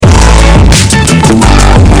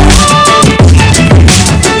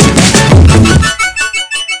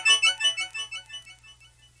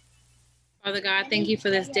God, thank you for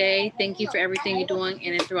this day. Thank you for everything you're doing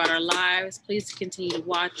in and throughout our lives. Please continue to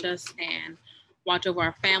watch us and watch over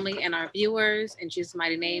our family and our viewers. In Jesus'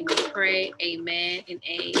 mighty name, we pray. Amen and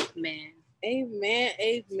amen. Amen.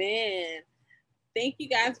 Amen. Thank you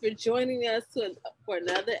guys for joining us for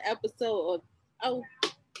another episode of Oh,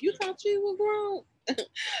 You Thought You Were Grown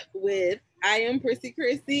with I Am Prissy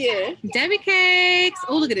Chrissy. Debbie Cakes.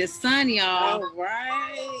 Oh, look at this sun, y'all. All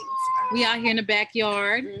right. We out here in the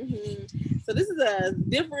backyard. Mm-hmm. So this is a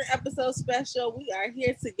different episode special. We are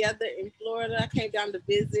here together in Florida. I came down to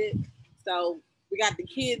visit. So we got the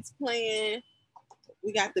kids playing.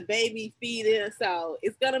 We got the baby feeding. So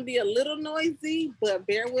it's going to be a little noisy, but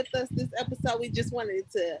bear with us this episode. We just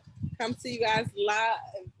wanted to come to you guys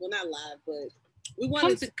live. Well, not live, but we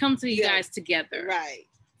wanted to come to you guys together. Right.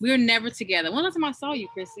 We were never together. When last time I saw you,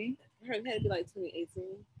 Chrissy? I heard it had to be like 2018.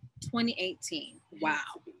 2018. Wow.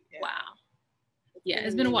 Yeah. Wow. Yeah,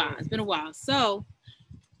 it's been a while. It's been a while. So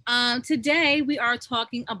today we are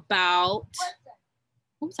talking about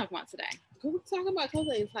what we talking about today? We're talking about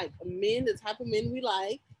things like men, the type of men we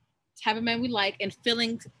like. Type of men we like, and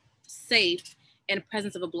feeling safe in the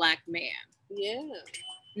presence of a Black man. Yeah.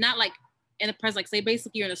 Not like in the presence, like say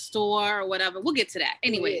basically you're in a store or whatever. We'll get to that.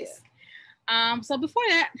 Anyways. Yeah. So before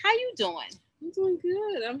that, how you doing? I'm doing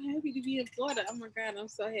good. I'm happy to be in Florida. Oh my God, I'm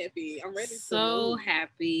so happy. I'm ready. So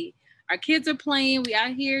happy. Our kids are playing. We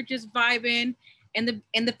out here just vibing in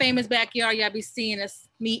the famous backyard. Y'all be seeing us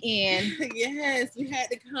meet in. Yes, we had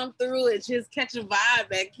to come through and just catch a vibe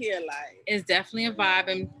back here. Like it's definitely a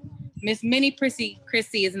vibe. And Miss Minnie Chrissy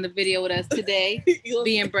is in the video with us today,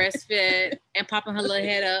 being breastfed and popping her little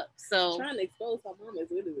head up. So trying to expose her mom is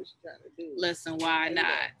really what she's trying to do. Listen, why not?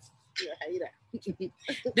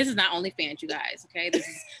 This is not OnlyFans, you guys. Okay,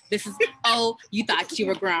 this is Oh, You Thought You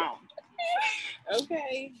Were Grown.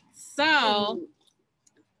 Okay. So,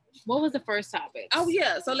 what was the first topic? Oh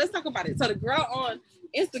yeah, so let's talk about it. So the girl on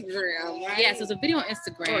Instagram, right? Yes, it was a video on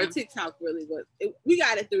Instagram or TikTok, really, but we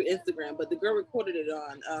got it through Instagram, but the girl recorded it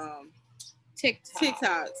on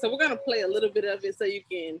TikTok. So we're gonna play a little bit of it so you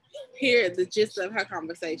can hear the gist of her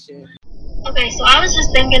conversation. Okay, so I was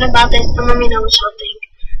just thinking about this, and let me know what y'all think.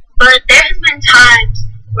 But there has been times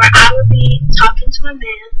where I would be talking to a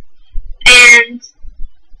man, and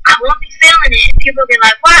I won't be feeling it. And people will be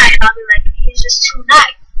like, why? And I'll be like, he's just too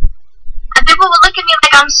nice. And people will look at me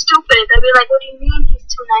like I'm stupid. They'll be like, what do you mean he's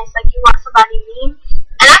too nice? Like, you want somebody mean?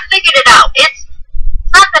 And I figured it out. It's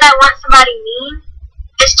not that I want somebody mean.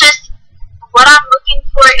 It's just what I'm looking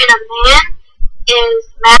for in a man is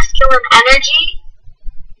masculine energy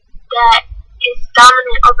that is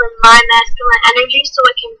dominant over my masculine energy, so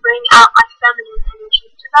it can bring out my feminine energy.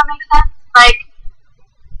 Does that make sense? Like,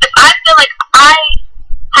 if I feel like I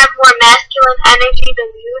have more masculine energy than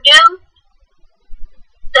you do,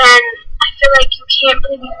 then I feel like you can't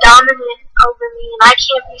really be dominant over me, and I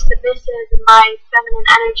can't be submissive, and my feminine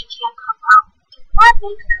energy can't come out. Does that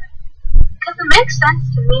make sense? Because it makes sense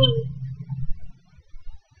to me.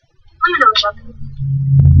 Let me know what y'all think.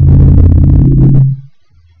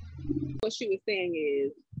 What she was saying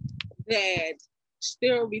is that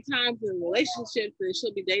there will be times in relationships and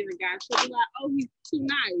she'll be dating a guy, she'll be like, oh, he's too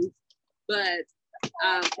nice. But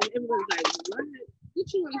and everyone's like,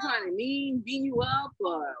 what you want to try to mean you up,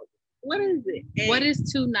 or what is it? And what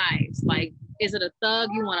is too nice? Like, is it a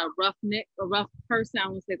thug? You want a rough person? I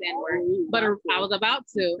won't say the N-word, but I was about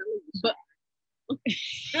to. But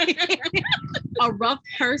a rough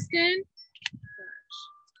person,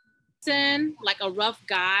 like a rough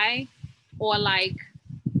guy. Or like,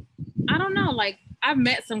 I don't know, like I've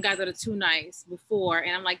met some guys that are too nice before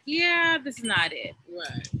and I'm like, yeah, this is not it.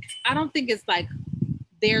 Right. I don't think it's like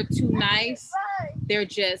they're too nice. They're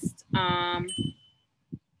just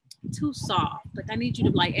too soft. Like I need you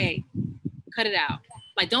to like, hey, cut it out.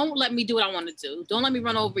 Like don't let me do what I want to do. Don't let me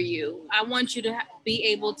run over you. I want you to be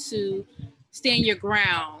able to stand your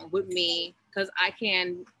ground with me because I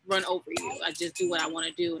can run over you. I just do what I want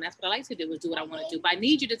to do. And that's what I like to do is do what I want to do. But I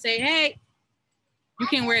need you to say, hey, you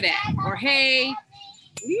can't wear that. Or, hey.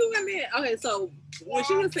 You went there. Okay, so what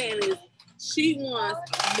she was saying is she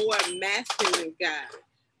wants a more masculine guy.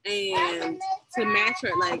 And to match her,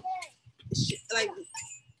 like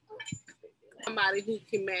somebody who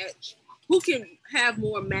can match, who can have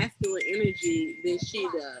more masculine energy than she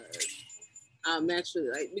does. Naturally.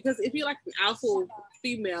 Like, because if you're like an alpha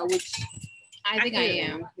female, which I think I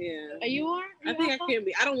am. Yeah. Are you are? I think I can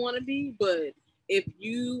be. I don't want to be, but if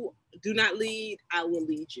you do not lead, I will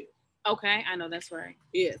lead you. Okay, I know that's right.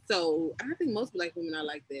 Yeah, so I think most Black women are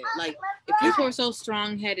like that. Like, if people are so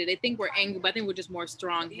strong-headed, they think we're angry, but I think we're just more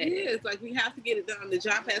strong-headed. Yeah, it's like we have to get it done. The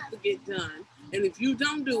job has to get done, and if you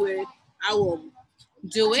don't do it, I will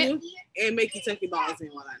Do it. and make you tuck your balls in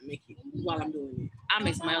while I'm doing it. I'll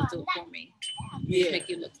make somebody else do it for me. Yeah. Make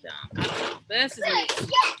you look dumb. I don't know. But that's just me.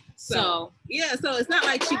 So yeah, so it's not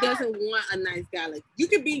like she doesn't want a nice guy. Like you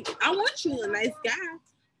could be, I want you a nice guy,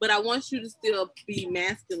 but I want you to still be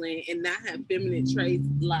masculine and not have feminine traits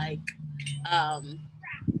like I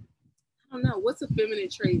don't know, what's a feminine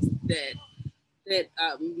trait that the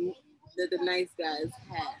nice guys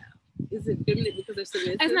have? Is it feminine because they're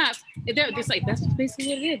submissive? it's not. They're just like that's basically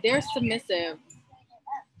what it is. They're submissive,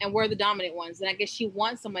 and we're the dominant ones. And I guess she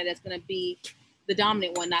wants somebody that's gonna be the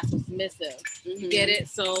dominant one, not so submissive. Mm-hmm. Get it?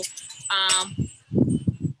 So,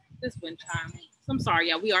 this wind chime. I'm sorry,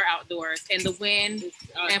 y'all. We are outdoors, and the wind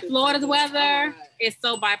and Florida's weather is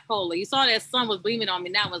so bipolar. You saw that sun was beaming on me.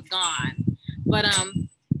 Now it's gone. But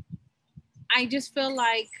I just feel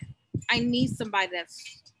like I need somebody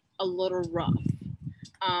that's a little rough.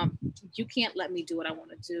 You can't let me do what I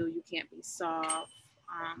want to do. You can't be soft.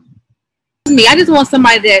 Me, I just want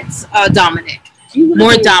somebody that's dominant,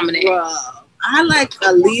 more dominant. I like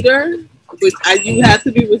a leader, which you have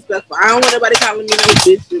to be respectful. I don't want anybody calling me no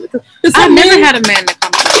bitch. I've never had a man that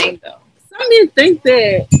comes to name though. Some men think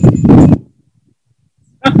that.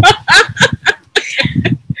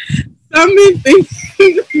 Some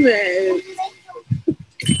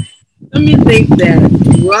men think that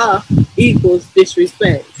rough equals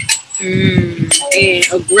disrespect. And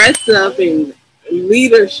aggressive and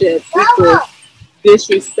leadership equals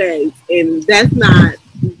disrespect, and that's not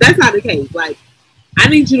the case. Like, I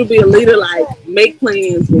need you to be a leader. Like, make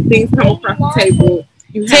plans when things come across the table.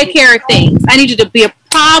 You take care of things. I need you to be a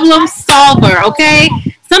problem solver. Okay,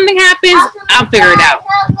 something happens, I'll figure it out.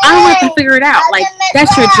 I don't have to figure it out. Like,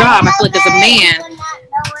 that's your job. I feel like as a man,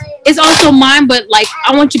 it's also mine. But like,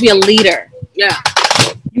 I want you to be a leader. Yeah.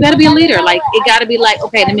 You got to be a leader. Like, it got to be like,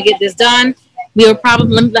 okay, let me get this done. We have a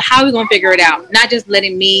problem. How are we going to figure it out? Not just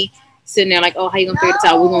letting me sitting there like, oh, how you going to figure this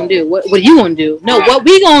out? What we going to do? What are you going to do? No, what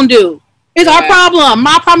we going to do? It's our problem.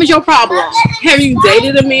 My problem is your problem. Have you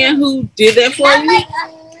dated a man who did that for you?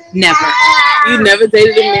 Never. You never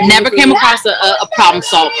dated a man? Never came across a problem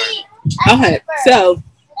solver. Okay,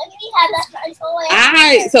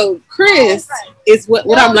 so Chris is what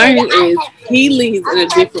I'm learning is he leads in a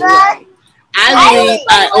different way.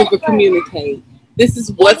 I over communicate. This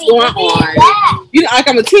is what's going on. You know, like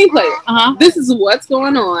I'm a team player. Uh-huh. This is what's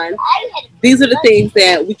going on. These are the things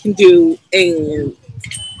that we can do. And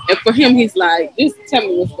for him, he's like, just tell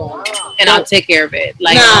me what's going on. And I'll take care of it.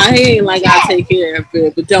 Like, nah, he ain't like, I'll take care of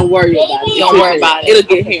it, but don't worry about it. Don't worry about it. It'll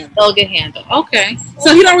get handled. It'll get handled. Okay.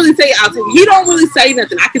 So he don't really say, he don't really say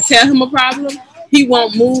nothing. I can tell him a problem. He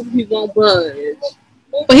won't move. He won't budge.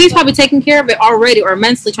 But he's probably taking care of it already, or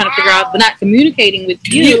mentally trying to figure out, but not communicating with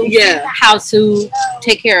you, how to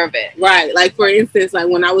take care of it. Right. Like, for instance, like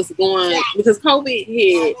when I was going, because COVID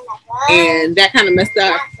hit, and that kind of messed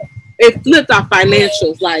up, it flipped our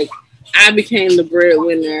financials. Like, I became the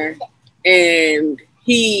breadwinner, and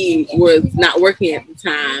he was not working at the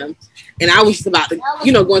time, and I was just about to,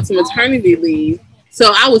 go into maternity leave.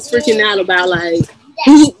 So I was freaking out about, like,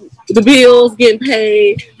 the bills getting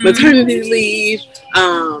paid, maternity leave,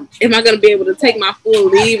 am I going to be able to take my full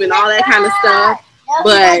leave and all that kind of stuff.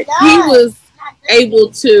 But he was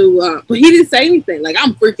able to, but he didn't say anything. Like,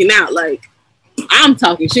 I'm freaking out. Like, I'm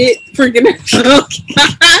talking shit, freaking out.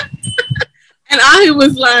 And I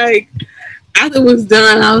was like, after it was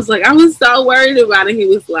done, I was like, I was so worried about it. He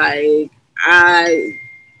was like, was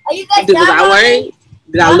I worried?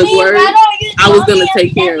 Did I look worried? I was going to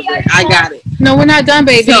take care of it. I got it. No, we're not done,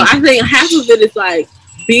 baby. So I think half of it is like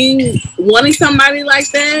wanting somebody like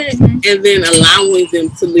that, and then allowing them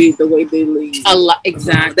to lead the way they lead.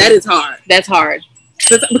 Exactly. That is hard. That's hard.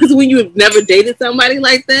 Because when you've never dated somebody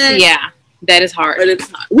like that. Yeah, that is hard.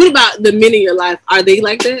 What about the men in your life? Are they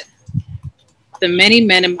like that? The many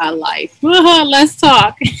men in my life. Let's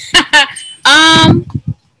talk.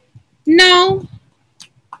 No.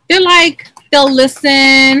 They're like, they'll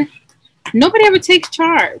listen. Nobody ever takes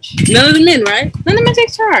charge. None of the men, right? None of the men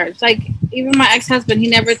take charge. Like, even my ex-husband, he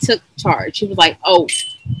never took charge. He was like, oh,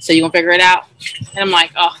 so you gonna figure it out? And I'm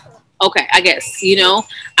like, oh, okay, I guess.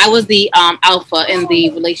 I was the alpha in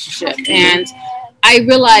the relationship. And I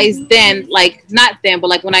realized then, like, not then, but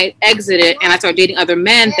like when I exited and I started dating other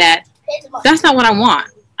men, that's not what I want.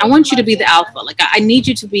 I want you to be the alpha. Like, I need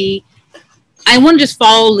you to be, I want to just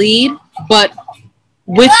follow lead, but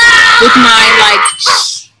with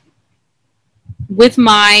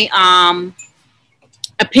my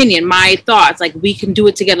opinion, my thoughts, like, we can do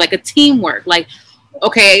it together, like a teamwork. Like,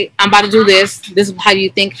 okay, I'm about to do this. This is how you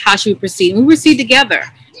think, how should we proceed? We proceed together.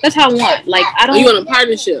 That's how I want. Like I don't. You want a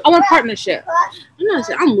partnership? I want a partnership. I'm not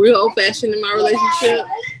sure. I'm real old fashioned in my relationship.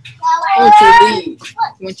 I want you to lead.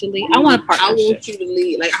 Want you to lead? I want a partnership. I want you to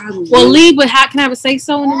lead. Like lead, but how can I have a say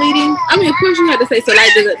so in the leading? I mean, of course you have to say so.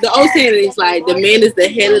 Like the old saying is like the man is the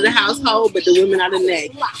head of the household, but the women are the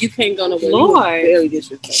neck. You can't go nowhere. Lord, very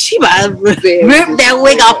disrespectful. She about to rip that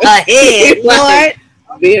wig off her head. Lord,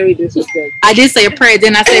 very disrespectful. I did say a prayer.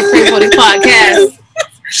 Didn't I say a prayer for the podcast?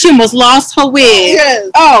 She almost lost her wig. Yes.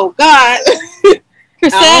 Oh God.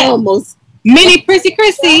 I almost. Mini Prissy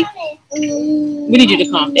Chrissy. We need you to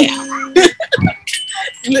calm down.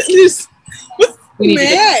 We need you to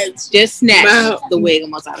just snatch the wig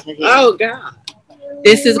almost out of her head. Oh God.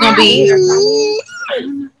 This is gonna be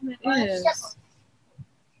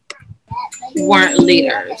weren't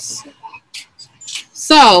leaders.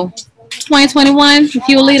 So 2021, if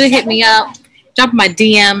you're a leader, hit me up. Drop my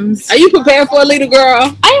DMs. Are you prepared for a leader,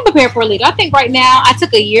 girl? I am prepared for a leader. I think right now I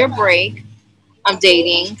took a year break. I'm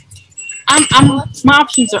dating. My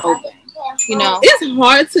options are open. You know, it's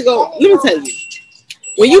hard to go. Let me tell you,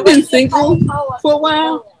 when you've been single for a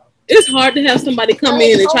while, it's hard to have somebody come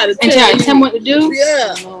in and try to tell him what to do.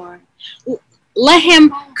 Yeah. Lord. Let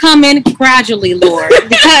him come in gradually, Lord,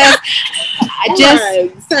 because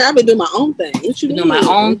I've been doing my own thing. What you doing my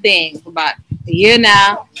own thing for about a year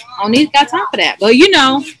now. I don't got time for that. But you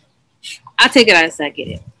know, I'll take it as I get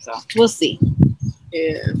it. So we'll see.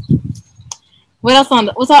 Yeah. What's else on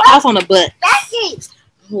the butt?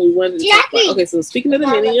 Okay, so speaking of the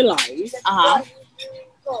men in your life,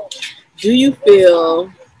 do you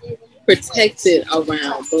feel protected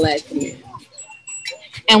around Black men?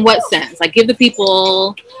 In what sense? Like, give the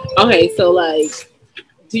people. Okay, so like,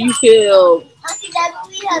 do you feel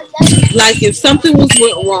like if something went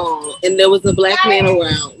wrong and there was a Black man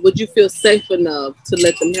around, would you feel safe enough to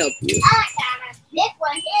let them help you?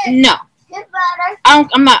 No. I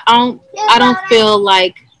don't feel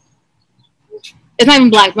like it's not even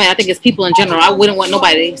Black men. I think it's people in general. I wouldn't want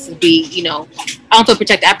nobody to be, you know, I don't feel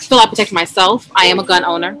protected. I feel I protect myself. I am a gun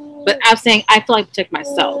owner, but I'm saying I feel like I protect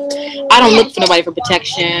myself. I don't look for nobody for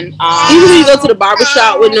protection. Even when you go to the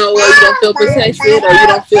barbershop with you don't feel protected, or you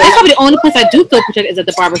don't feel. That's probably the only place I do feel protected is at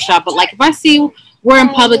the barbershop. But like if I see we're in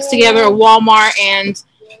Publix together or Walmart and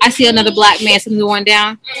I see another Black man something going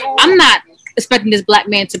down, I'm not expecting this Black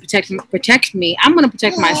man to protect me. I'm going to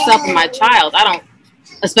protect myself and my child. I don't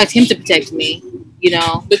expect him to protect me, you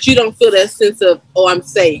know. But you don't feel that sense of, I'm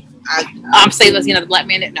safe. I'm safe as another Black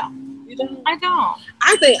man. No, you don't. I don't.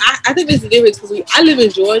 I think there's a difference because I live in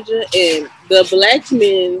Georgia and the Black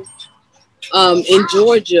men in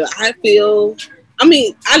Georgia. I feel. I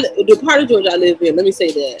mean, the part of Georgia I live in. Let me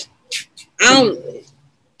say that.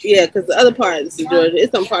 Yeah, because the other parts of Georgia,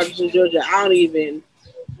 it's some parts of Georgia I wouldn't even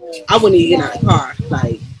get out of the car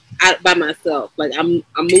by myself. Like I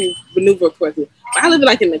maneuver correctly. But I live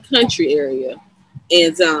like in the country area,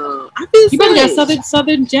 and I feel you probably got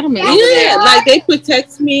southern gentlemen. Yeah, like they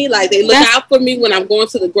protect me. Like they look out for me when I'm going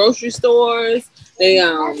to the grocery stores. They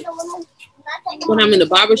when I'm in the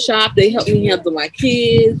barbershop, they help me handle my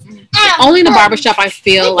kids. Only in the barbershop I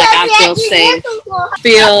feel like I feel safe.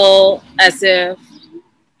 Feel as if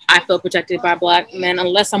I feel protected by Black men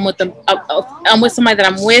unless I'm with them. I'm with somebody that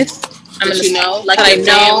I'm with. Like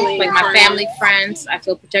my family, friends. I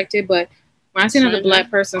feel protected, but when I see another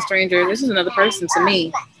Black person, stranger, this is another person to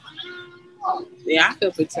me. Yeah, I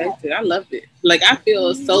feel protected. I love it. Like I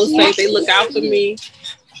feel so safe. They look out for me.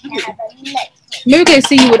 Maybe they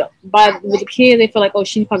see you with the kid. They feel like, oh,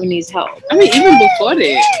 she probably needs help. I mean, even before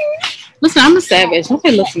that. Listen, I'm a savage.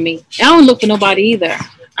 Nobody look for me. I don't look for nobody either.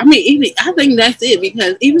 I mean, I think that's it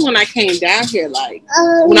because even when I came down here, like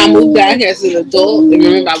when I moved down here as an adult, and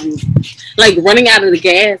remember I was like running out of the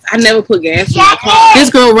gas. I never put gas in my car. This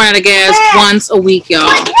girl ran out of gas once a week, y'all.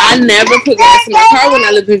 I never put gas in my car when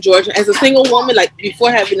I lived in Georgia. As a single woman, like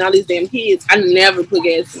before having all these damn kids, I never put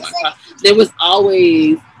gas in my car. There was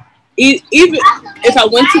always, even if I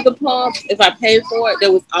went to the pump, if I paid for it,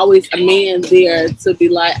 there was always a man there to be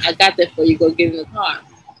like, I got that for you, go get in the car.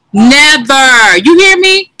 Never. You hear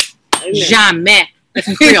me? Jamais. That's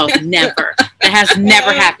in Creole. Never. That has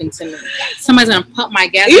never happened to me. Somebody's gonna pump my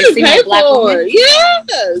gas. You pay for it.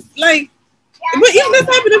 Yes. Like, but even that's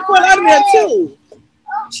happening for a lot of men too.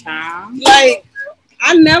 Child. Like,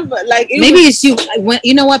 I never like. It's you.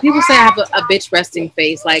 You know what? People say I have a bitch resting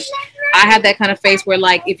face. Like, I have that kind of face where,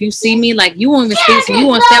 like, if you see me, like, you won't even speak to me. You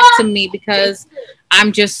won't step to me because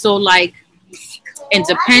I'm just so like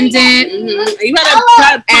independent. Mm-hmm. You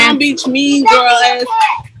got a Palm Beach mean girl ass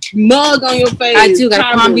mug on your face. I do got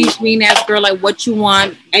a Palm Beach mean ass girl. Like, what you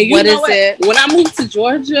want? And what is it? When I moved to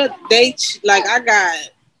Georgia, I got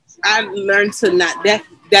I learned to not that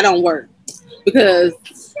don't work because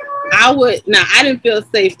I didn't feel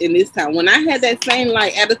safe in this time. When I had that same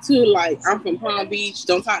like attitude, like I'm from Palm Beach,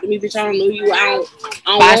 don't talk to me, bitch. I don't know you. I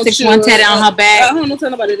don't 5, 6, 1 tatted on her back. I don't know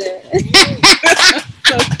tell nobody that.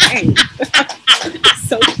 So shame.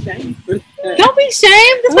 So shameful. Don't be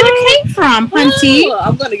shamed. That's where it came from, Hunty. Oh,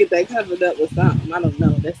 I'm gonna get that covered up with something. I don't know.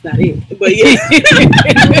 That's not it. But yeah.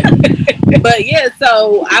 But yeah,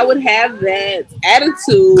 so I would have that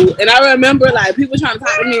attitude, and I remember like people trying to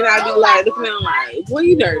talk to me, and I'd be like, looking at them like, "Boy,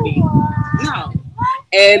 you dirty." No,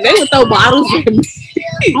 and they would throw bottles at me.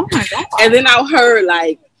 Oh my god! And then I heard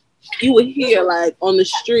like you would hear like on the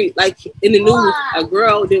street, like in the news, a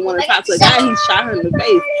girl didn't want to talk to a guy. He shot her in the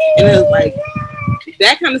face, and it was like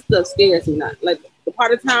that kind of stuff scares me. Not like the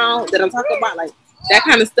part of town that I'm talking about, like. That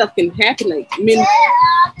kind of stuff can happen. Like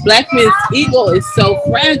black men's ego is so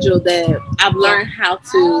fragile that I've learned how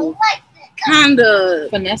to kind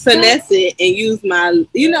of finesse it and use my,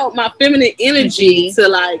 my feminine energy to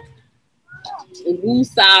like woo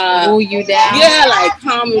you down. Yeah, like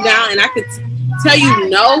calm you down, and I could tell you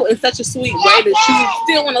no in such a sweet way that you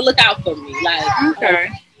still want to look out for me. Like okay.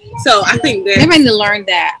 So I think that everybody need to learn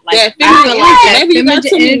that. Like that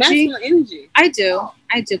feminine energy. I do,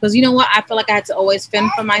 because you know what? I feel like I had to always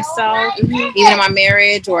fend for myself, even in my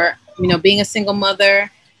marriage or being a single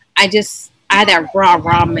mother. I had that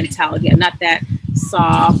raw mentality. I'm not that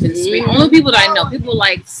soft and sweet. Only people that I know, people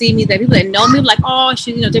like see me, that people that know me, like, oh,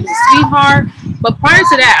 she's Debbie's a sweetheart. But prior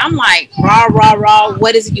to that, I'm like raw.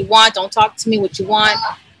 What is it you want? Don't talk to me. What you want?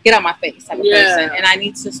 Get out my face type of person. And I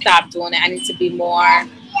need to stop doing it. I need to be more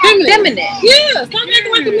feminine. Yeah, stop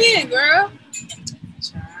acting like a man, girl.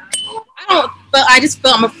 I just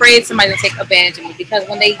feel I'm afraid somebody will take advantage of me, because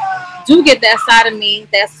when they do get that side of me,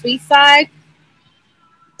 that sweet side,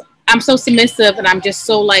 I'm so submissive and I'm just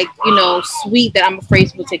so sweet that I'm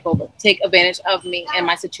afraid people take advantage of me and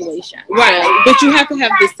my situation. Right, but you have to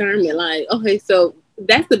have discernment. Like, okay, so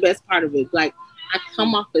that's the best part of it. Like, I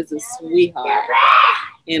come off as a sweetheart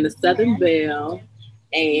and a Southern belle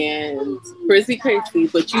and pretty crazy,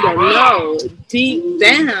 but you don't know deep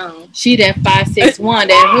down she that 5'6"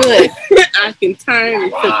 that hood. I can turn to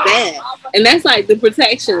that, and that's like the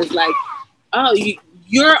protection is like, oh,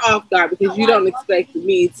 you're off guard because you don't expect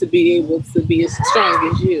me to be able to be as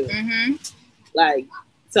strong as you. Mm-hmm. Like,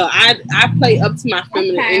 so I play up to my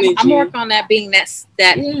feminine energy. I'm working on that, being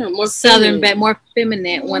that more Southern, but more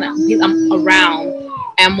feminine when I'm around,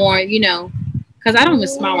 and more because I don't even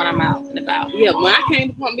smile when I'm out and about. Yeah, when I came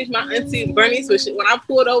to Palm Beach, my auntie Bernice, when I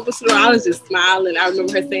pulled over to her, I was just smiling. I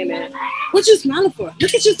remember her saying that, "What you smiling for?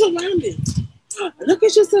 Look at your surroundings. Look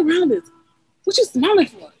at your surroundings. What you smiling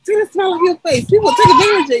for? See the smile on your face. People take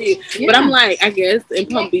advantage of you." Yeah. But I'm like, I guess in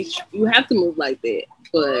Palm Beach, you have to move like that.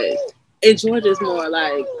 But in Georgia, it's more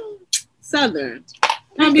like Southern.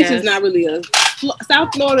 Palm Beach is not really South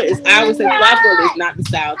Florida is, I would say, South Florida is not the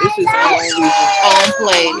South. This is our own region. Own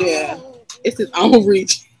place. Yeah. It's his own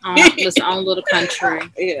region. It's own little country.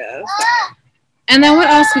 Yeah. And then what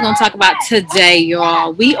else we gonna talk about today,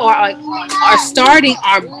 y'all? We are starting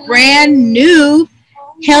our brand new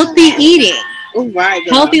healthy eating. Oh, right,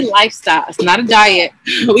 girl. Healthy lifestyle. It's not a diet.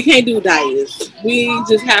 We can't do diets. We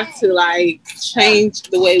just have to change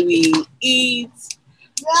the way we eat,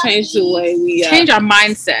 change the way we change our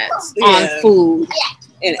mindsets on food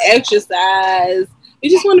and exercise. We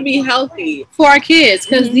just want to be healthy for our kids,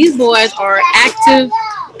 because these boys are active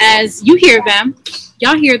as you hear them.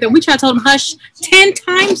 Y'all hear them. We try to tell them hush 10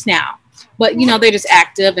 times now, but they're just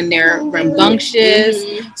active and they're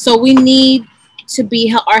rambunctious. So we need to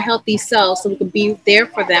be our healthy selves so we can be there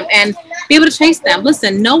for them and be able to chase them.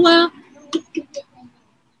 Listen, Noah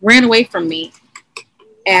ran away from me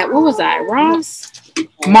at, what was I, Ross?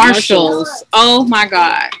 Marshall's. Oh my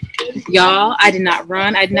God. Y'all, I did not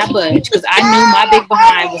run. I did not budge because I knew my big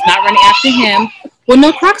behind was not running after him with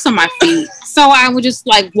no Crocs on my feet. So I was just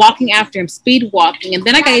walking after him, speed walking. And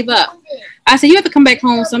then I gave up. I said, you have to come back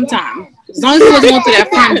home sometime. As long as you wasn't going through that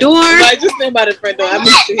front door. Just think about the front door. I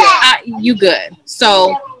missed you here. You good.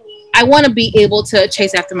 So I want to be able to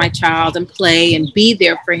chase after my child and play and be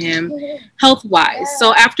there for him health-wise.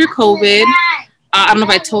 So after COVID, I don't know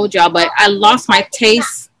if I told y'all, but I lost my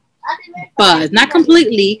taste bud. Not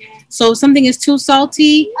completely. So if something is too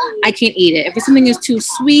salty, I can't eat it. If something is too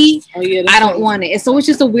sweet, I don't want it. And so it's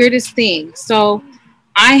just the weirdest thing. So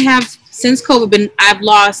I have, since COVID, I've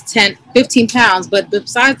lost 15 pounds. But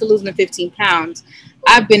besides the losing the 15 pounds,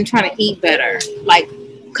 I've been trying to eat better. Like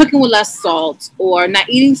cooking with less salt or not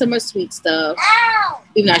eating so much sweet stuff.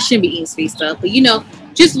 Even though I shouldn't be eating sweet stuff. But,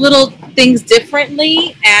 just little things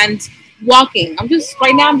differently and walking. I'm just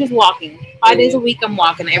walking. 5 days a week I'm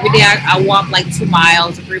walking. Every day I walk like 2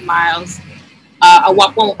 miles or 3 miles. I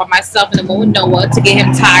walk one by myself and then one with Noah to get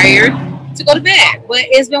him tired to go to bed. But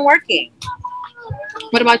it's been working.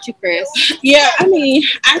 What about you, Chris? Yeah, I mean,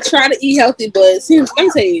 I try to eat healthy, but let me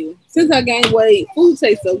tell you, since I gained weight, food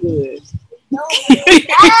tastes so good.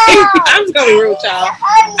 I'm just gonna be real with y'all.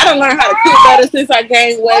 I don't learn how to cook better since I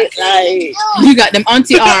gained weight. Like, you got them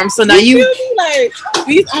auntie arms, so now you like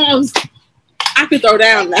these arms I could throw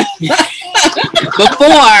down now.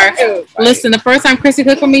 Before, listen, the first time Chrissy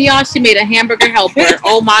cooked for me, y'all, she made a hamburger helper.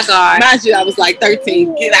 Oh my God. Mind you, I was like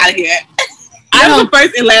 13. Get out of here. That was the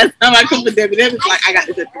first and last time I cooked for Debbie. Debbie was like, I got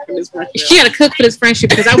to cook for this friendship. She had to cook for this friendship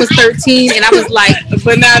because I was 13 and I was like,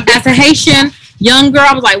 but now as a Haitian young girl,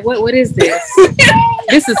 I was like, what is this?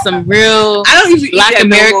 This is some real Black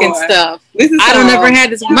American stuff. I don't ever had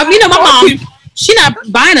this. You know, my mom, she not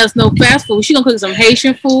buying us no fast food. She gonna cook some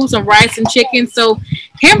Haitian food, some rice and chicken. So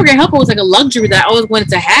hamburger helper was like a luxury that I always wanted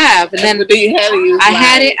to have. And then I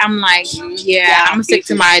had it. I'm like, yeah, I'm gonna stick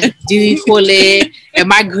to my du poulet and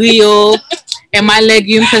my grill and my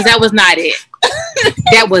legume because that was not it.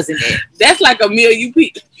 That wasn't it. That's like a meal you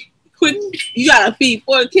gotta feed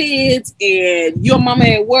 4 kids and your mama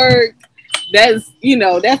at work. That's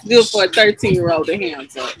good for a 13-year-old to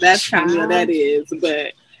handle. That's kind of what that is.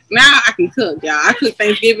 But now I can cook, y'all. I cooked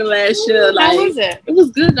Thanksgiving last year. Like, how was it? It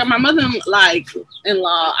was good. My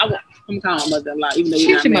mother-in-law, I'm calling my mother-in-law, even though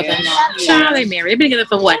you're not married. Child, they married. They've been together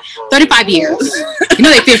for what? 35 years. You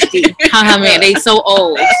know they 50. Man, they so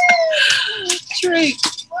old. Trick.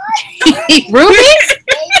 Ruby?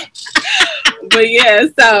 But yeah,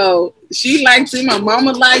 so she liked it. My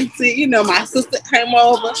mama liked it. My sister came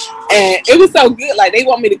over, and it was so good. Like, they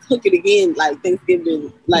want me to cook it again, like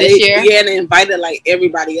Thanksgiving, like this year. Yeah, and they invited like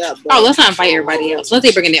everybody up. But, let's not invite everybody else. Let's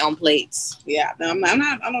they bring in their own plates. Yeah, no,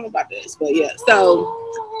 I don't know about this, but yeah. So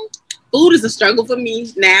food is a struggle for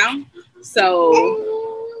me now. So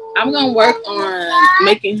I'm gonna work on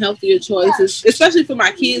making healthier choices, especially for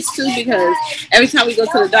my kids too, because every time we go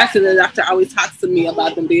to the doctor always talks to me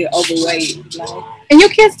about them being overweight. And your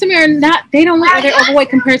kids to me are not, they don't look like they're overweight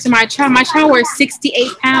compared to my child. My child weighs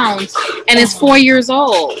 68 pounds and is 4 years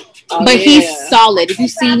old. But he's solid. If you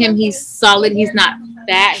see him, he's solid. He's not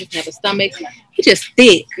fat. He doesn't have a stomach. He's just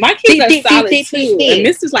thick. My kids are solid too. And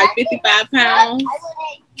Miss is like 55 pounds.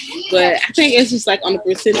 But I think it's just like on the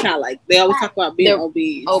percentile. Like, they always talk about being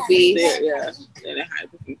obese. They're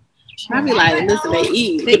high. Probably like, listen, they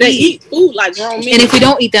eat. But they eat food like grown men. And if we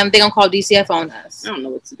don't eat them, they're going to call DCF on us. I don't know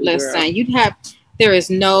what to do. Listen, there is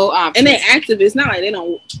no option. And they're active. It's not like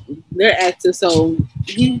they're active. So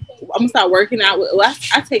I'm going to start working out.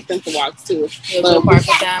 I take them for walks too. We'll go park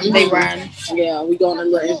with them. They run. Yeah, we go on a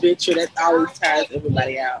little adventure that always tires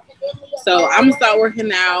everybody out. So I'm going to start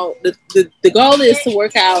working out. The goal is to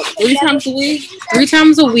work out 3 times a week. 3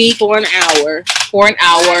 times a week. For an hour.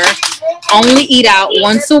 Only eat out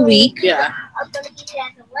once a week. Yeah.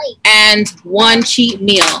 And 1 cheat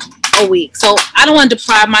meal a week. So I don't want to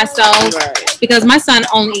deprive myself because my son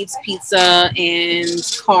only eats pizza and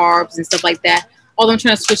carbs and stuff like that. Although I'm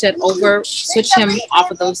trying to switch him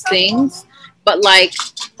off of those things. But like,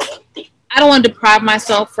 I don't want to deprive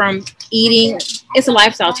myself from eating. It's a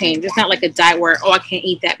lifestyle change. It's not like a diet where, I can't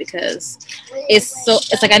eat that because it's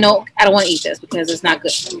like, I know I don't want to eat this because it's not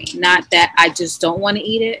good for me. Not that I just don't want to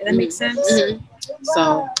eat it. If that makes sense. Mm-hmm.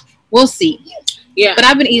 So we'll see. Yeah. But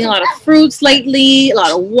I've been eating a lot of fruits lately, a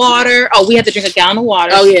lot of water. Oh, we have to drink a gallon of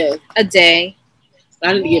water a day.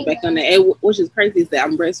 I need to get back on that. Which is crazy is that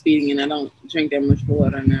I'm breastfeeding and I don't drink that much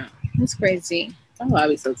water now. That's crazy. Oh, I'll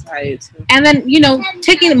be so tired too. And then,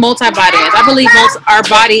 taking multivitamins. I believe our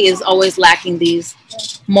body is always lacking these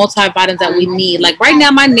multivitamins that we need. Like right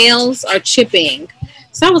now, my nails are chipping.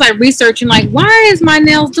 So I was like researching, like, why is my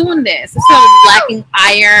nails doing this? It's lacking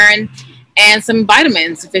iron and some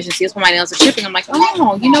vitamins deficiency. That's why my nails are chipping. I'm like,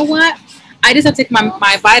 oh, you know what? I just have to take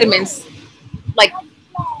my vitamins, like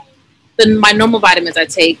my normal vitamins I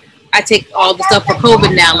take. I take all the stuff for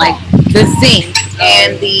COVID now, like the zinc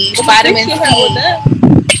and the vitamin C.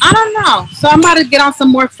 I don't know. So I'm about to get on some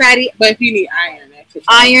more fatty. But if you need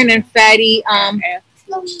iron and fatty,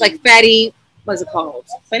 like fatty, what's it called?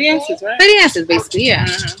 Fatty acids, right? Fatty acids, basically, yeah.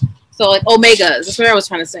 Uh-huh. So like omegas. That's what I was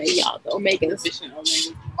trying to say, y'all. The omegas.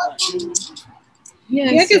 Yeah,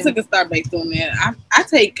 I guess I can start based on that. I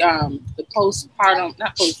take the postnatal.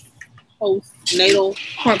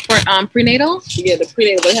 Prenatal? Yeah, the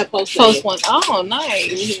prenatal. They have post one. Oh,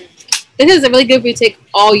 nice. Mm-hmm. This is really good for you to take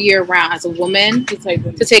all year round as a woman. To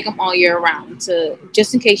take them all year round,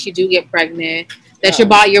 just in case you do get pregnant, that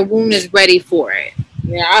your womb is ready for it.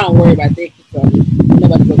 Yeah, I don't worry about that.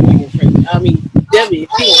 Nobody's going to get pregnant. I mean, Debbie.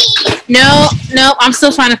 No, I'm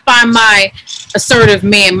still trying to find my assertive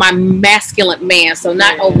man, my masculine man. So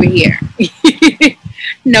not over here.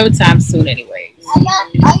 No time soon, anyways.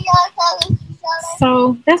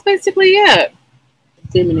 So that's basically it.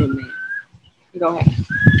 Feminine man. Go ahead.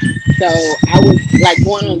 So I was like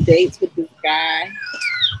going on dates with this guy,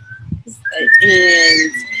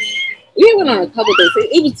 and we went on a couple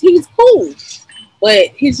dates. He was cool, but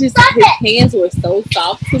his hands were so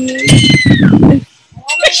soft to me.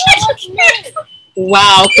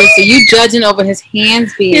 Wow, Krista, you judging over his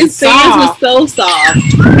hands being his soft. hands were so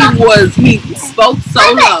soft. He spoke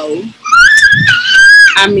so low.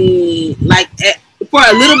 I mean, like for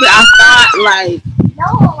a little bit, I thought like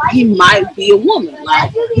he might be a woman,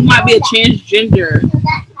 like he might be a transgender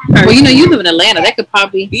person. Well, you know, you live in Atlanta. That could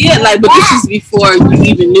probably but this is before you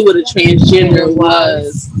even knew what a transgender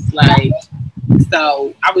was. Like,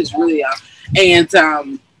 so I was really young, and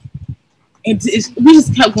we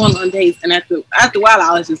just kept going on dates, and after a while,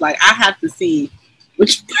 I was just like, I have to see what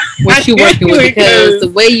you're working with, because the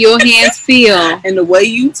way your hands feel and the way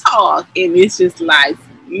you talk, and it's just like,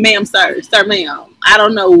 ma'am, sir, ma'am, I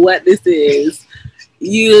don't know what this is.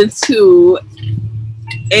 You too,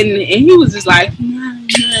 and he was just like, no,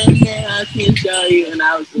 I can't show you, and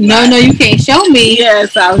I was just no, you can't show me.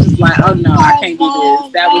 Yes, I was just like, oh no, I can't do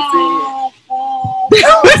this. That was it.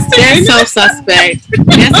 That's so suspect.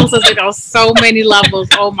 That's so suspect on so many levels.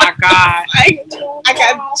 Oh my god, I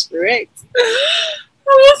got tricked.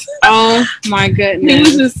 Oh my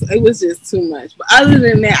goodness, it was just too much. But other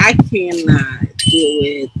than that, I cannot deal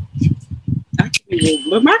with.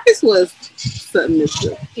 But Marcus was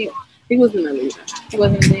submissive. He wasn't a leader. He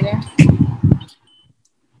wasn't a leader.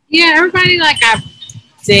 Yeah, everybody like I've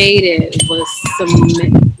dated was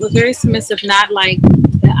very submissive. Not like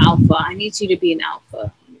the alpha. I need you to be an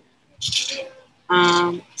alpha.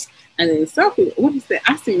 And then some people, what is that?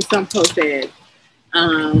 I seen some post that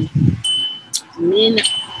men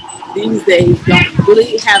these days don't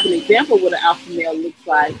really have an example of what an alpha male looks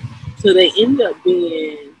like, so they end up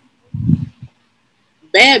being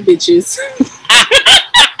bad bitches.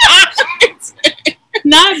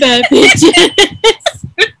 Not bad bitches.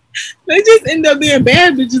 They just end up being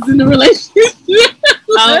bad bitches in the relationship.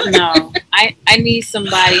 Oh no, I need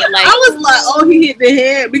somebody like. I was like, oh, he hit the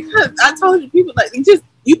head, because I told you, people like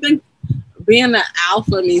you think being an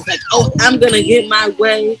alpha means like, oh, I'm gonna get my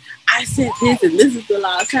way. I said this and this is the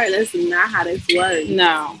law. Okay, that's not how this works.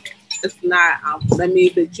 No, it's not alpha. That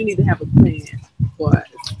means that you need to have a plan for it.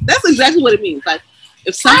 That's exactly what it means. Like,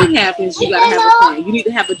 if something happens, you gotta have a plan. You need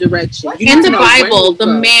to have a direction. In the Bible, the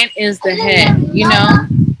man is the head. You know.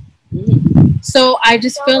 So I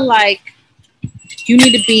just feel like you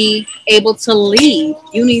need to be able to lead.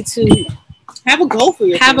 You need to have a goal for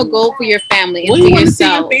your family. A goal for your family. Where do you want to see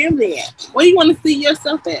your family at? Where you want to see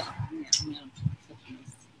yourself at?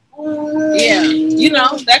 Yeah, you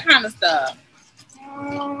know, that kind of stuff.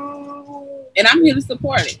 And I'm here to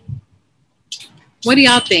support it. What do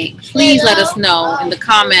y'all think? Please let us know in the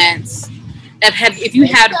comments. If you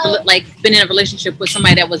had like been in a relationship with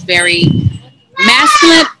somebody that was very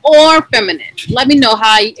masculine or feminine. Let me know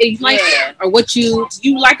how you like it, or what you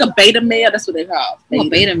like a beta male. That's what they call a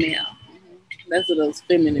beta male. That's what those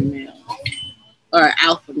feminine male or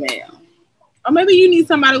alpha male, or maybe you need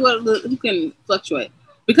somebody who can fluctuate.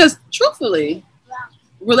 Because truthfully,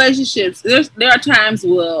 relationships, there are times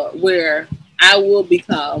where I will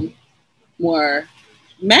become more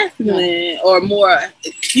masculine or more,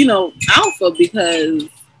 alpha, because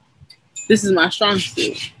this is my strong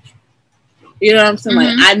suit. You know what I'm saying?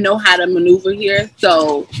 Mm-hmm. Like, I know how to maneuver here.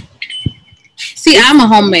 So, see, I'm a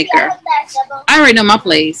homemaker. I already know my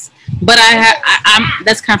place. But I'm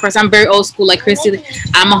that's kind of person. I'm very old school, like Christy.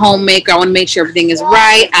 I'm a homemaker. I want to make sure everything is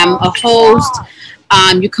right. I'm a host.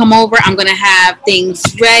 You come over, I'm gonna have things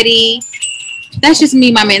ready. That's just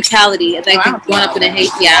me, my mentality. I think growing up in the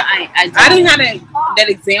hate. Yeah, I didn't have that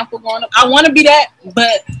example growing up. I want to be that,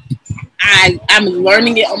 but I'm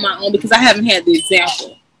learning it on my own because I haven't had the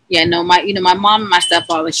example. Yeah, no, my mom and my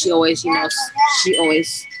stepfather, she always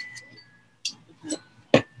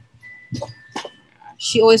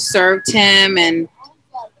served him, and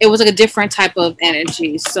it was like a different type of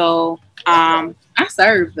energy. So, I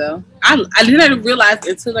served though. I didn't realize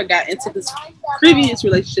until I got into this previous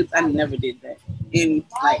relationships, I never did that. And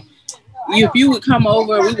like, if you would come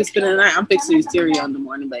over, we would spend the night. I'm fixing you cereal in the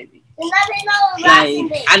morning, baby.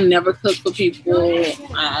 Like, I never cook for people.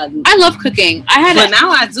 I love cooking. But now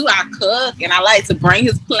I do. I cook, and I like to bring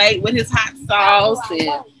his plate with his hot sauce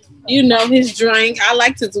and his drink. I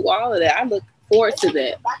like to do all of that. I look forward to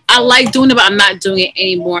that. I like doing it, but I'm not doing it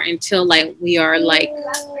anymore until like we are like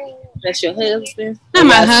That's your husband? Not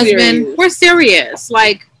my Y'all husband. serious? We're serious.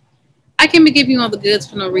 Like, I can be giving you all the goods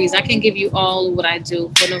for no reason. I can give you all of what I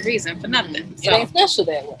do for no reason, for nothing. It So ain't special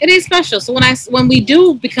that way. it is special. So when we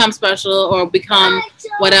do become special or become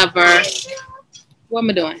whatever, what am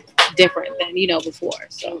I doing? Different than before.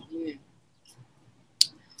 So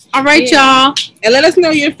all right, y'all. And let us know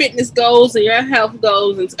your fitness goals and your health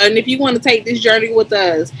goals, and if you want to take this journey with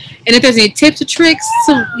us. And if there's any tips or tricks,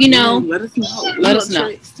 so let us know. Let us know.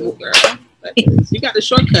 Tricks too, girl. You got the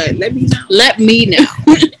shortcut. Let me know. Let me know.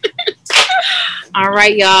 All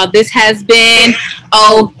right, y'all. This has been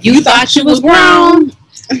You Thought You Was Grown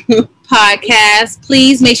podcast.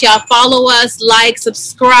 Please make sure y'all follow us, like,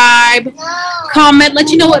 subscribe, comment. Let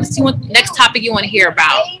you know what next topic you want to hear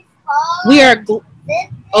about. We are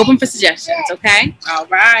open for suggestions. Okay. All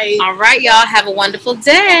right. All right, y'all. Have a wonderful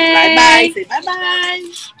day. Bye bye. Say bye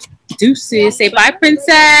bye. Deuces. Say bye,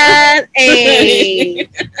 princess. Hey.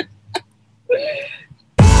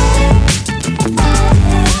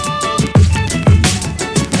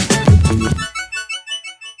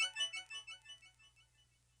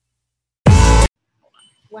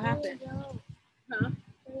 What happened? Huh?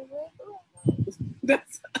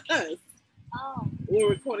 That's us. Oh. We're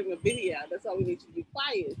recording a video. That's why we need you to be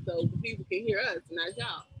quiet so the people can hear us, not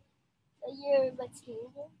y'all. So you're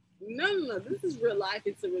recording? No. This is real life.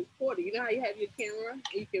 It's a recording. You know how you have your camera and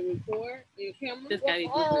you can record your camera? This gotta be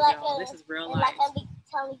good, y'all. This is real life.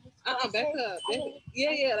 Back up.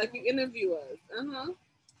 Yeah, like you interview us.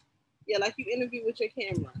 Yeah, like you interview with your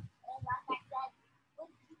camera.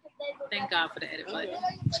 Thank God for the edit button.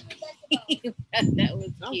 That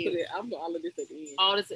was cute. I'll put all of this at the end. All this